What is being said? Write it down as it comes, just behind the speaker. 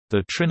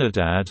The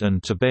Trinidad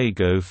and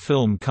Tobago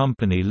Film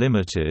Company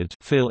Limited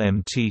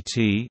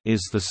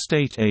is the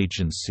state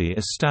agency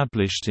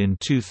established in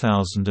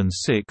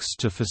 2006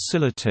 to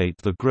facilitate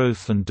the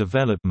growth and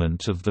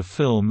development of the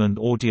film and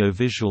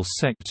audiovisual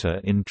sector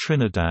in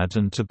Trinidad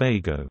and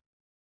Tobago.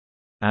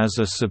 As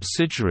a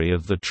subsidiary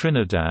of the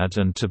Trinidad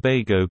and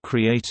Tobago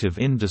Creative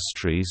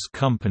Industries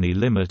Company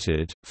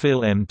Limited,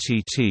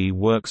 FilmTT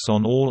works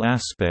on all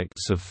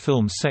aspects of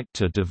film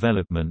sector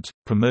development,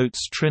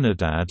 promotes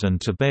Trinidad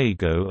and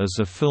Tobago as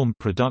a film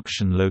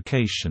production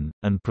location,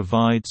 and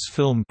provides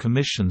film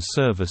commission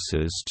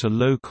services to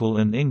local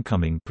and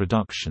incoming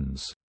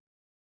productions.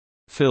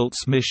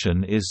 FilT's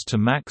mission is to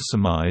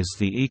maximize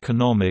the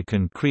economic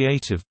and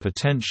creative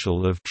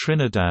potential of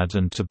Trinidad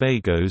and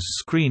Tobago's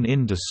screen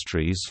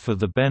industries for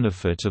the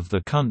benefit of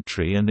the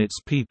country and its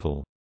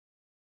people.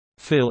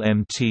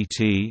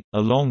 FilmTT,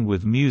 along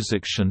with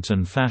Musicient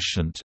and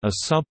Fashient, are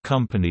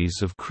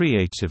sub-companies of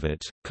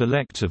Creativit.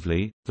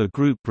 Collectively, the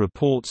group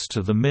reports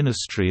to the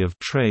Ministry of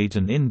Trade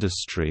and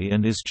Industry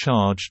and is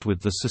charged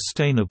with the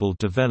sustainable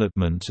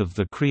development of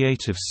the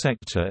creative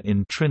sector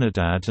in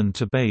Trinidad and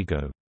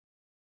Tobago.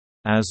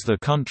 As the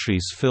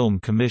country's film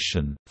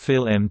commission,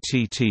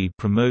 FilmTT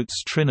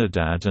promotes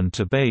Trinidad and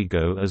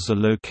Tobago as a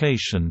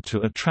location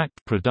to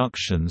attract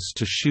productions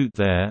to shoot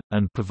there,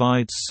 and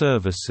provides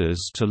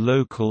services to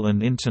local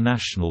and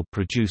international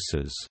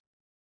producers.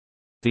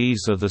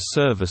 These are the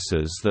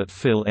services that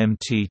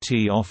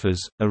FilmTT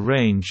offers,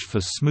 arrange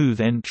for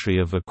smooth entry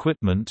of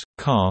equipment,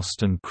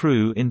 cast and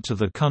crew into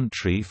the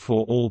country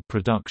for all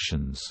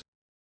productions.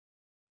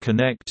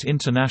 Connect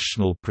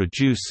international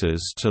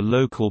producers to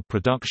local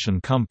production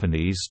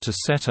companies to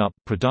set up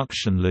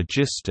production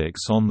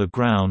logistics on the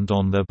ground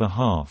on their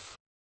behalf.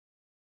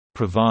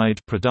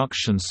 Provide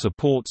production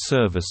support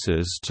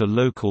services to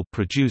local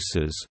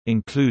producers,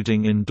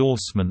 including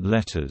endorsement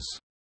letters.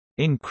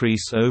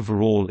 Increase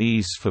overall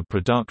ease for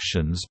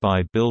productions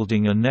by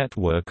building a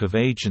network of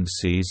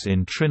agencies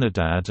in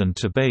Trinidad and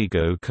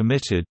Tobago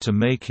committed to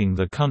making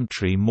the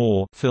country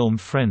more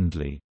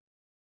film-friendly.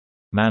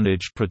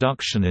 Manage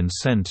production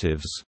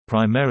incentives,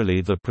 primarily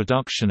the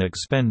Production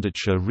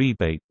Expenditure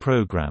Rebate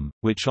Program,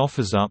 which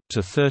offers up to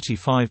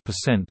 35%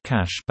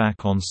 cash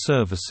back on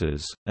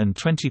services, and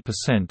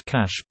 20%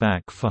 cash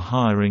back for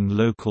hiring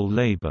local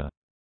labor.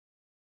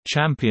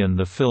 Champion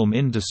the film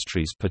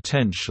industry's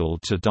potential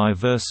to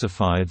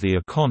diversify the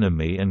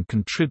economy and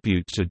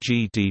contribute to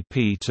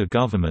GDP to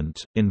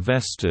government,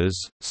 investors,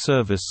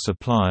 service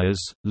suppliers,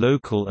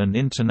 local and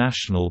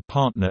international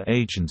partner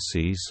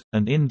agencies,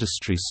 and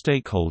industry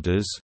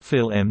stakeholders.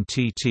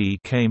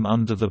 FilmTT came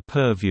under the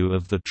purview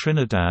of the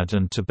Trinidad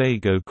and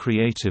Tobago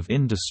Creative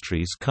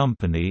Industries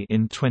Company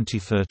in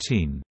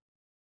 2013.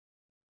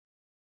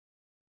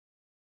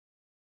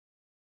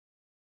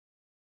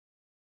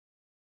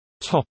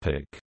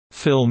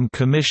 Film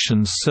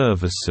commission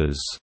services.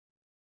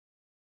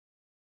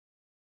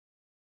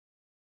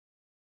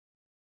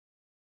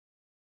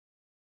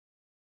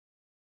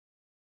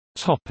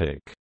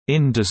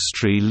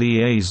 Industry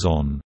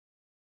Liaison.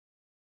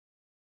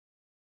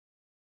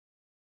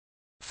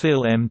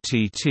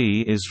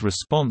 FilmTT is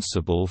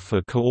responsible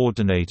for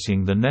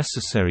coordinating the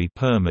necessary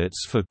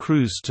permits for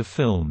crews to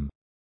film.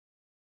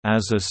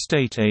 As a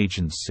state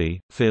agency,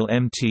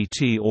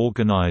 FilmTT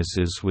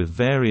organizes with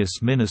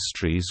various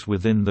ministries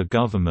within the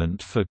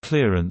government for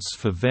clearance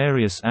for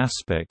various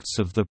aspects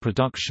of the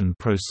production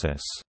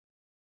process.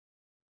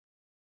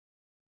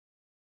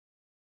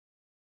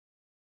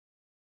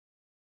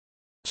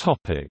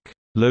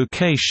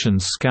 Location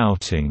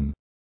scouting.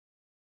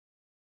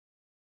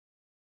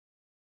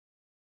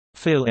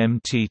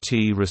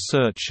 FilmTT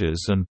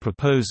researches and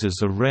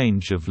proposes a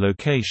range of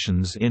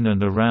locations in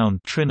and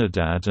around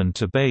Trinidad and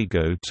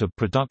Tobago to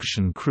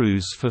production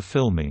crews for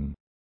filming.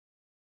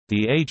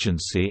 The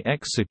agency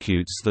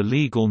executes the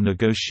legal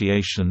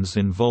negotiations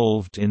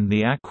involved in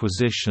the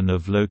acquisition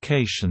of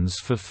locations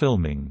for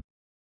filming.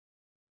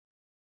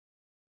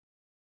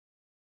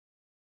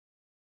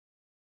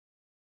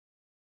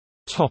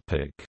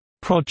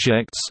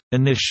 Projects,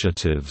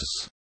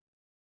 initiatives.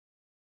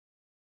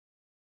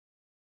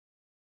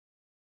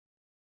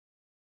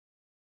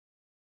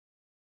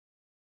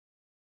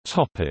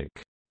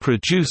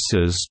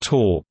 Producers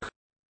Talk.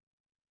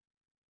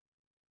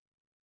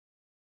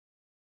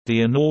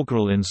 The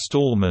inaugural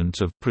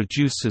installment of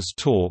Producers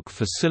Talk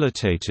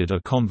facilitated a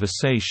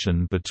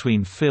conversation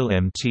between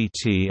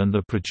FilmTT and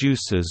the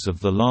producers of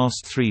the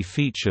last three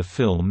feature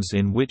films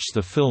in which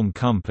the film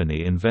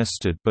company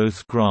invested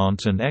both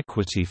grant and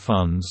equity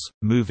funds.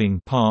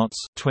 Moving Parts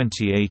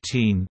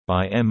 2018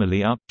 by Emily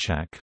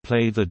Upchak,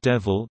 Play the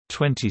Devil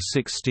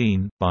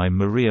 2016 by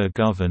Maria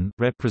Govan,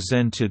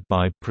 represented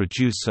by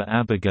producer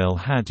Abigail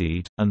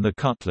Hadid, and The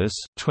Cutlass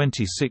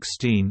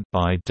 2016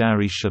 by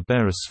Darisha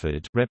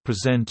Beresford,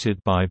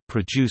 represented by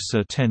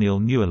producer Tenniel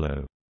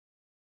Newello.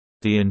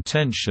 The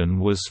intention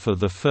was for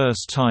the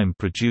first-time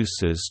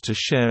producers to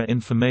share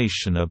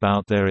information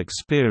about their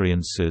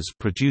experiences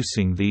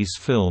producing these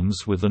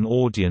films with an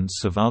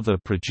audience of other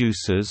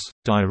producers,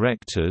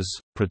 directors,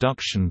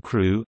 production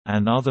crew,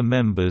 and other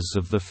members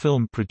of the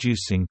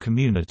film-producing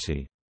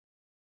community.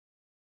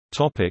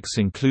 Topics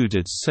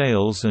included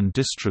sales and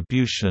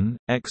distribution,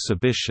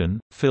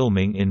 exhibition,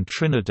 filming in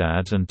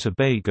Trinidad and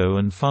Tobago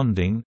and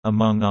funding,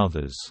 among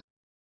others.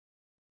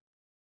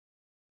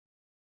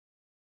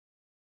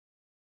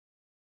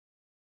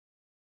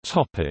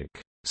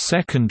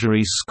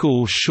 Secondary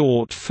School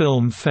Short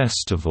Film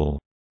Festival.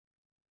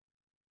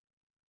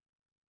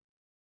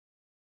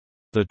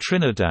 The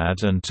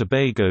Trinidad and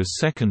Tobago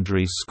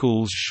Secondary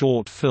Schools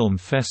Short Film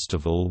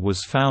Festival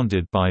was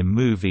founded by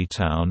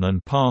Movietown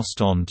and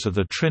passed on to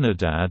the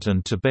Trinidad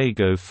and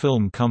Tobago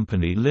Film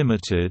Company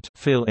Limited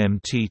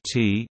in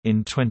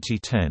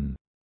 2010.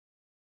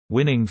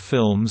 Winning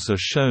films are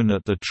shown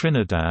at the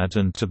Trinidad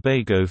and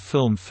Tobago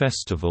Film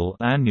Festival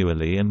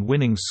annually, and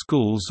winning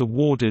schools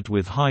awarded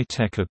with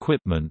high-tech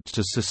equipment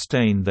to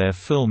sustain their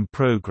film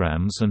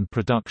programs and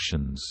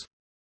productions.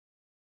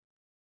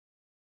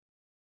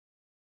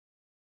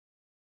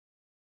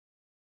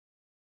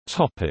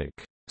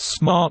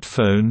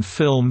 Smartphone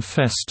Film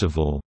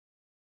Festival.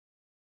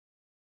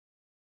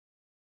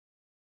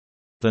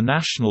 The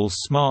National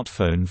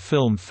Smartphone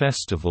Film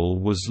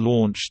Festival was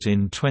launched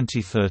in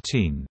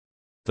 2013.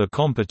 The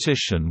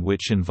competition,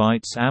 which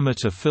invites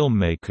amateur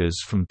filmmakers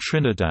from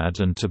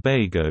Trinidad and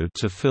Tobago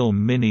to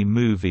film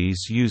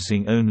mini-movies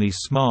using only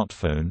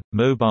smartphone,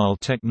 mobile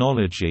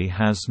technology,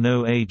 has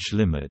no age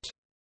limit.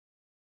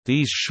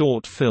 These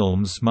short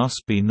films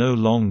must be no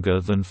longer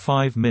than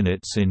 5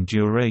 minutes in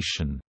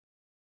duration.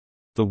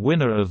 The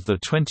winner of the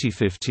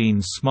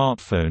 2015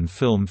 Smartphone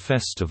Film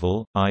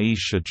Festival,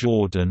 Aisha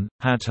Jordan,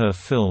 had her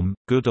film,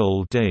 Good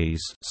Old Days,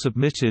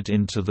 submitted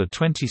into the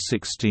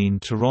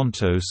 2016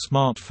 Toronto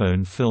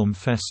Smartphone Film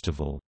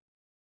Festival.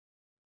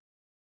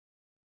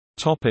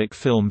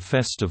 Film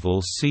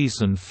Festival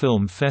season.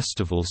 Film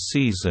festival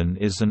season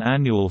is an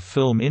annual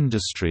film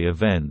industry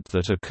event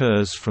that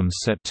occurs from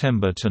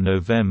September to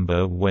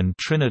November, when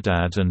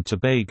Trinidad and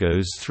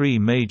Tobago's 3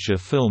 major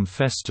film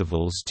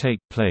festivals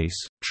take place: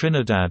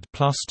 Trinidad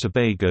plus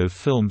Tobago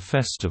Film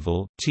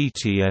Festival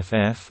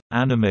 (TTFF),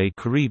 Anime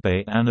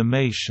Caribe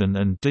Animation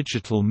and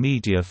Digital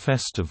Media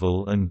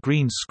Festival, and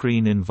Green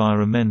Screen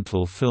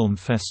Environmental Film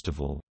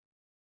Festival.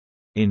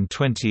 In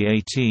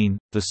 2018,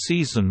 the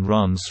season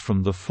runs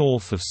from 4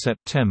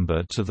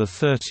 September to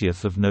 30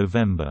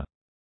 November.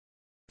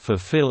 For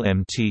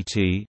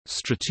PhilMTT,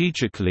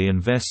 strategically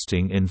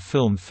investing in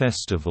film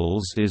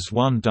festivals is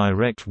one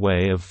direct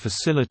way of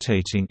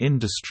facilitating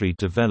industry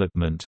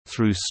development,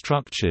 through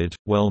structured,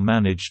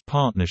 well-managed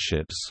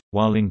partnerships,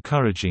 while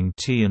encouraging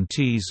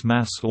T&T's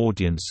mass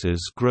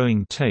audiences'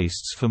 growing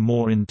tastes for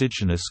more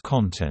indigenous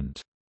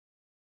content.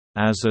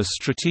 As a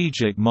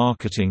strategic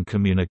marketing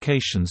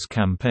communications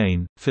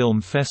campaign, Film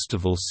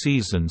Festival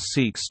season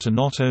seeks to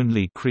not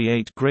only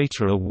create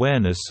greater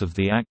awareness of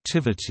the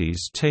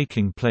activities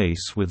taking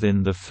place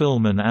within the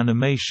film and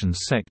animation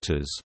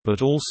sectors,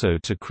 but also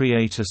to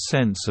create a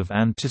sense of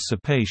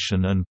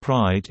anticipation and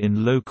pride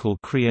in local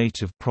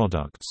creative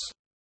products.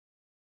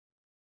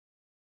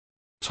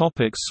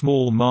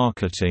 Small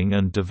marketing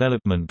and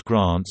development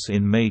grants.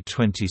 In May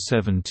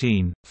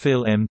 2017,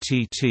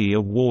 PhilMTT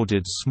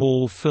awarded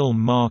small film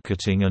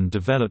marketing and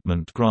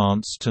development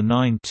grants to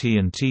 9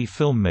 T&T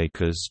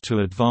filmmakers to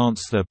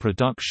advance their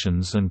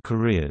productions and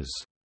careers.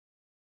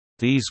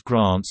 These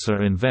grants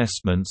are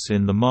investments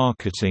in the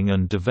marketing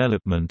and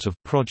development of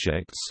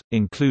projects,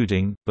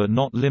 including, but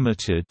not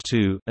limited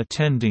to,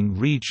 attending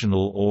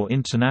regional or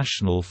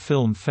international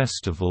film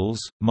festivals,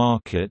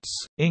 markets,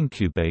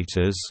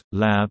 incubators,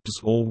 labs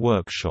or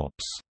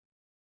workshops.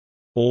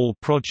 All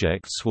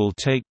projects will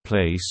take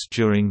place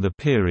during the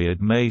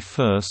period May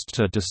 1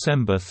 to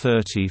December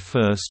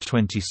 31,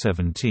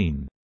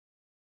 2017.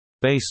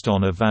 Based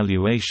on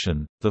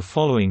evaluation, the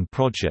following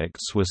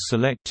projects were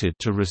selected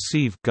to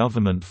receive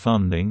government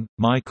funding: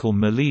 Michael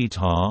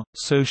Malidhar,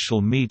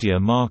 social media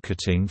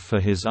marketing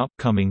for his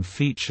upcoming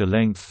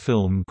feature-length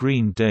film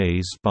Green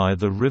Days by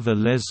the River;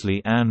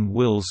 Leslie Ann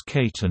Wills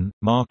Caton,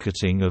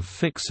 marketing of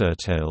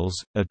Fixertales,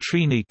 a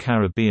Trini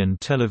Caribbean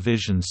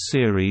television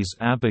series;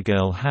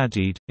 Abigail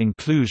Hadid,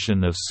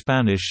 inclusion of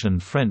Spanish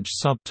and French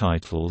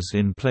subtitles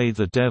in Play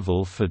the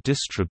Devil for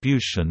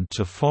distribution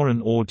to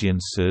foreign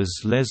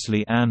audiences;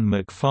 Leslie Ann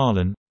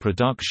McFarlane,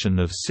 production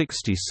of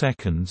 60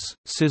 Seconds,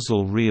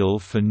 sizzle reel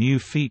for new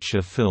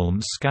feature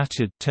film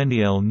Scattered;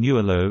 Teniel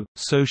Nuelo,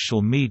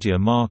 social media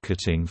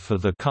marketing for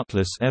the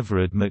Cutlass;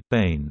 Everard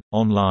McBain,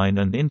 online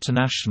and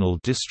international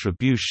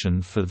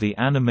distribution for the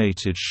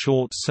animated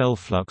short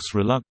Selflux;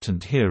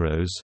 Reluctant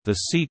Heroes, The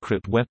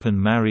Secret Weapon;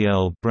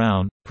 Marielle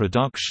Brown,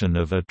 production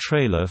of a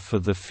trailer for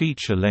the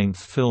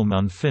feature-length film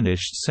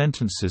Unfinished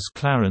Sentences.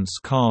 Clarence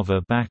Carver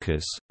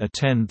Backus,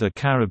 attend the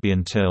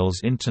Caribbean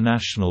Tales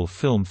International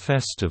Film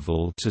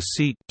Festival to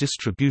seek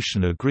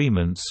distribution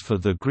agreements for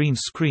the Green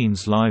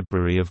Screens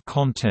Library of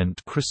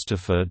Content.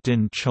 Christopher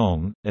Din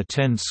Chong,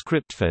 attend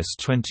Scriptfest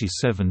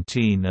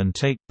 2017 and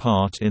take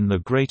part in the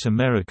Great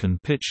American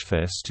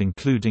Pitchfest,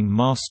 including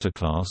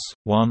masterclass,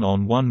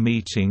 one-on-one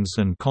meetings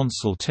and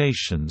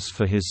consultations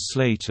for his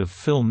slate of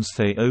films.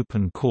 The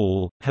open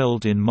call,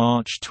 held in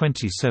March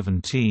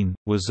 2017,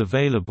 was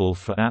available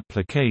for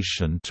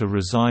application to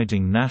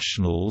residing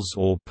nationals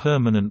or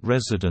permanent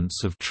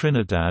residents of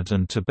Trinidad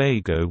and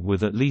Tobago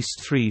with at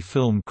least 3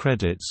 film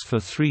credits for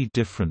 3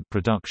 different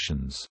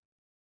productions.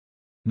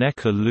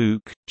 Necker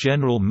Luke,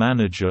 general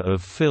manager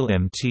of Phil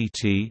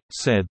MTT,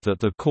 said that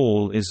the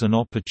call is an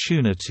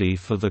opportunity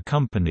for the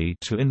company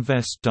to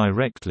invest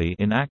directly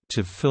in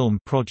active film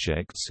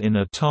projects in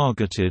a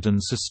targeted and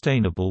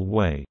sustainable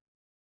way.